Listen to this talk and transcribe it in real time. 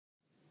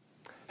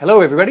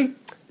Hello everybody,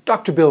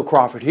 Dr. Bill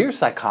Crawford here,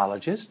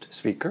 psychologist,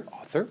 speaker,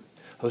 author,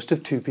 host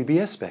of 2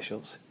 PBS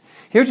specials.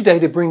 Here today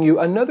to bring you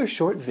another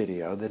short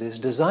video that is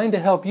designed to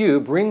help you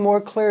bring more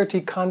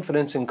clarity,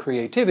 confidence, and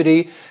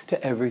creativity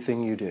to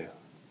everything you do.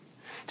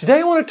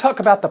 Today I want to talk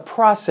about the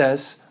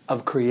process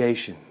of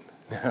creation.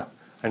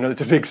 I know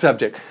it's a big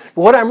subject,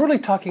 but what I'm really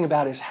talking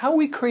about is how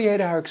we create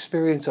our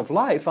experience of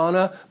life on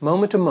a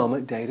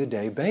moment-to-moment,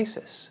 day-to-day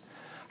basis.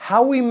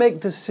 How we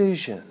make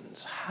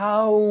decisions,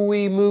 how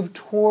we move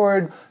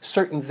toward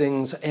certain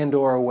things and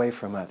or away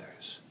from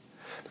others.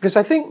 Because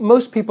I think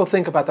most people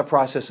think about the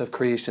process of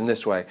creation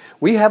this way.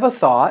 We have a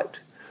thought,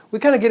 we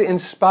kind of get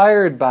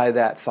inspired by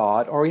that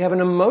thought, or we have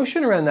an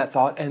emotion around that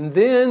thought, and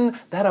then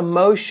that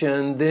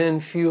emotion then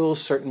fuels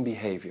certain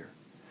behavior.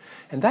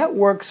 And that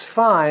works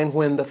fine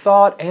when the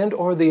thought and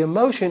or the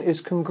emotion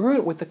is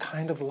congruent with the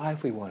kind of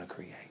life we want to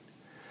create.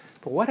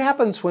 But what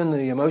happens when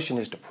the emotion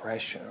is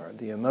depression, or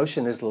the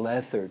emotion is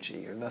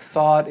lethargy, or the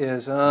thought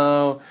is,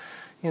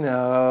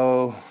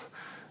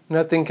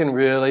 nothing can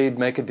really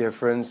make a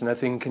difference,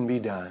 nothing can be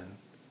done?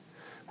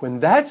 When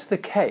that's the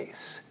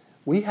case,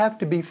 we have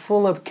to be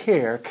full of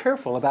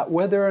careful about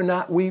whether or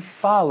not we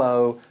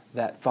follow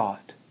that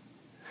thought.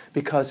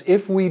 Because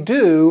if we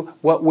do,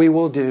 what we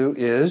will do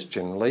is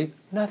generally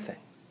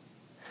nothing.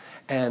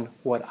 And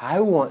what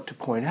I want to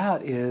point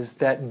out is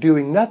that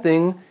doing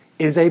nothing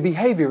is a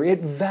behavior.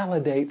 It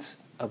validates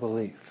a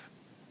belief.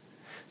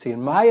 See,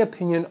 in my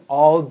opinion,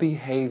 all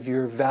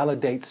behavior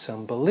validates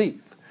some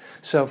belief.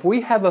 So if we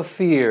have a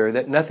fear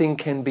that nothing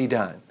can be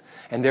done,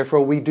 and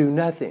therefore we do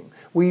nothing,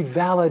 we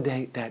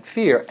validate that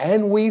fear,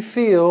 and we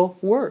feel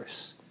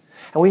worse.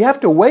 And we have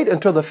to wait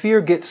until the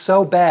fear gets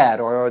so bad,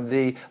 or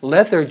the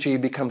lethargy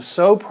becomes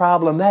so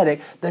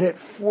problematic that it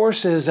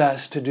forces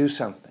us to do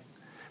something.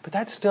 But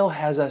that still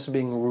has us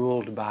being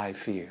ruled by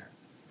fear.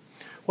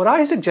 What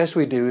I suggest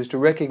we do is to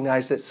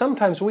recognize that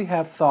sometimes we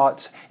have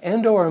thoughts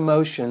and or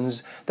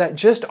emotions that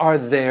just are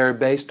there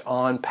based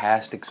on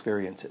past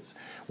experiences.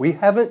 We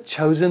haven't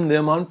chosen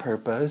them on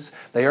purpose.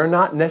 They are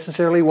not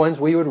necessarily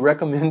ones we would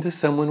recommend to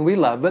someone we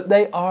love, but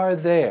they are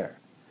there.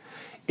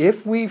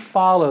 If we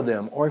follow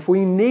them, or if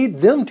we need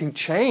them to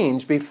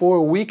change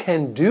before we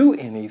can do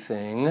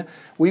anything,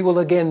 we will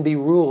again be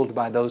ruled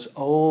by those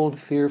old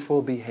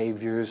fearful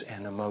behaviors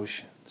and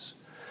emotions.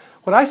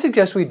 What I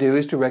suggest we do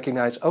is to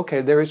recognize,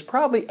 okay, there is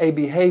probably a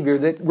behavior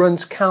that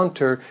runs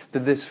counter to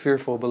this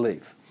fearful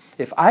belief.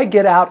 If I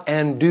get out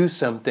and do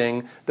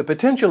something, the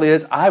potential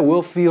is I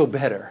will feel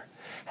better.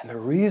 And the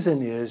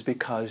reason is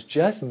because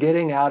just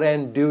getting out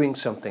and doing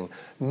something,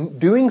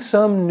 doing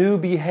some new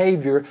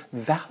behavior,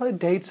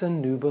 validates a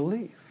new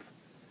belief.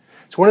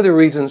 It's one of the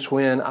reasons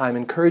when I'm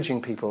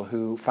encouraging people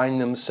who find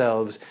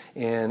themselves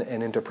in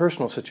an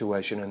interpersonal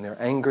situation and they're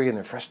angry and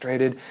they're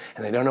frustrated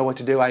and they don't know what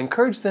to do, I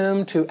encourage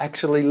them to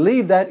actually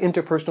leave that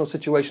interpersonal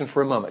situation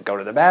for a moment. Go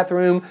to the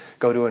bathroom,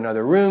 go to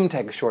another room,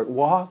 take a short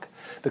walk,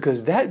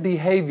 because that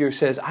behavior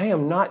says, I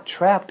am not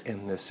trapped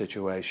in this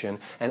situation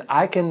and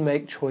I can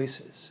make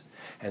choices.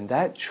 And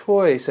that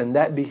choice and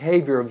that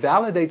behavior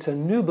validates a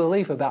new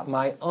belief about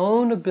my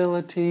own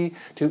ability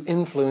to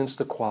influence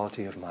the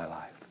quality of my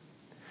life.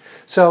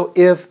 So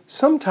if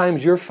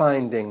sometimes you're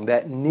finding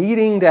that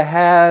needing to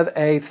have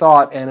a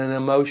thought and an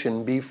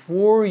emotion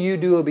before you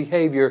do a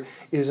behavior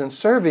isn't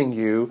serving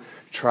you,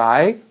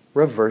 try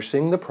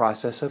reversing the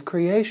process of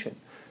creation.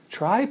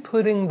 Try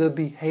putting the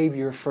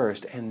behavior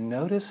first and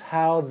notice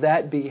how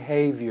that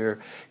behavior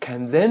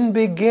can then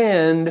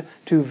begin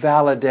to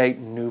validate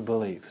new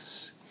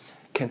beliefs.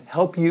 Can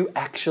help you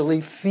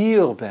actually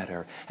feel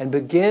better and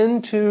begin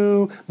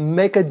to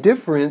make a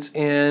difference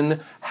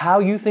in how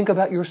you think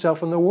about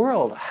yourself and the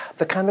world,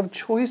 the kind of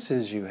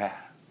choices you have.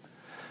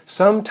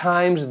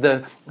 Sometimes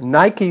the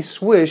Nike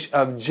swish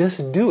of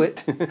just do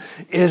it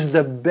is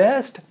the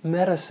best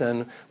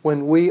medicine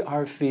when we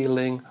are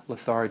feeling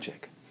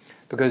lethargic.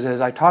 Because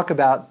as I talk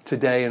about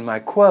today in my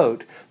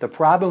quote, the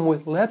problem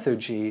with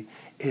lethargy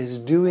is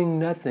doing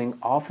nothing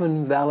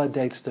often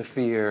validates the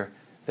fear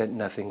that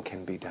nothing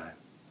can be done.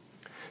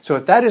 So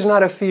if that is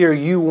not a fear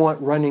you want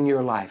running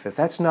your life, if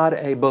that's not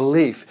a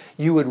belief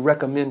you would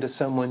recommend to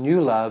someone you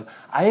love,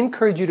 I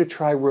encourage you to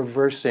try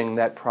reversing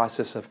that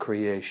process of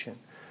creation.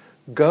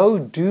 Go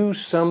do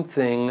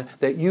something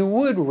that you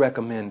would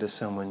recommend to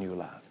someone you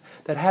love,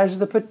 that has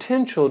the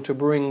potential to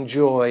bring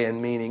joy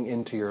and meaning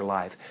into your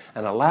life,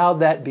 and allow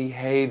that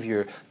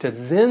behavior to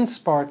then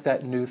spark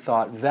that new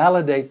thought,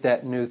 validate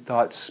that new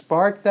thought,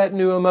 spark that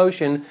new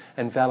emotion,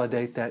 and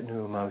validate that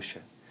new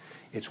emotion.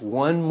 It's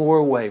one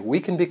more way we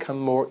can become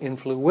more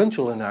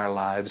influential in our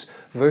lives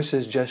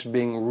versus just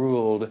being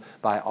ruled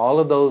by all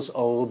of those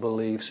old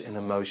beliefs and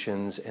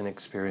emotions and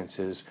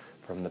experiences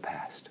from the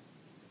past.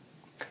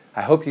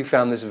 I hope you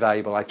found this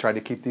valuable. I try to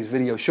keep these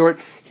videos short.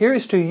 Here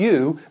is to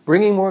you,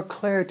 bringing more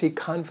clarity,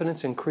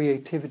 confidence, and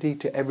creativity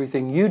to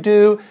everything you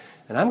do.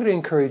 And I'm going to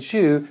encourage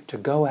you to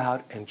go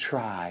out and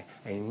try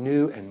a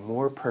new and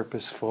more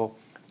purposeful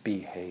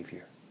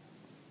behavior.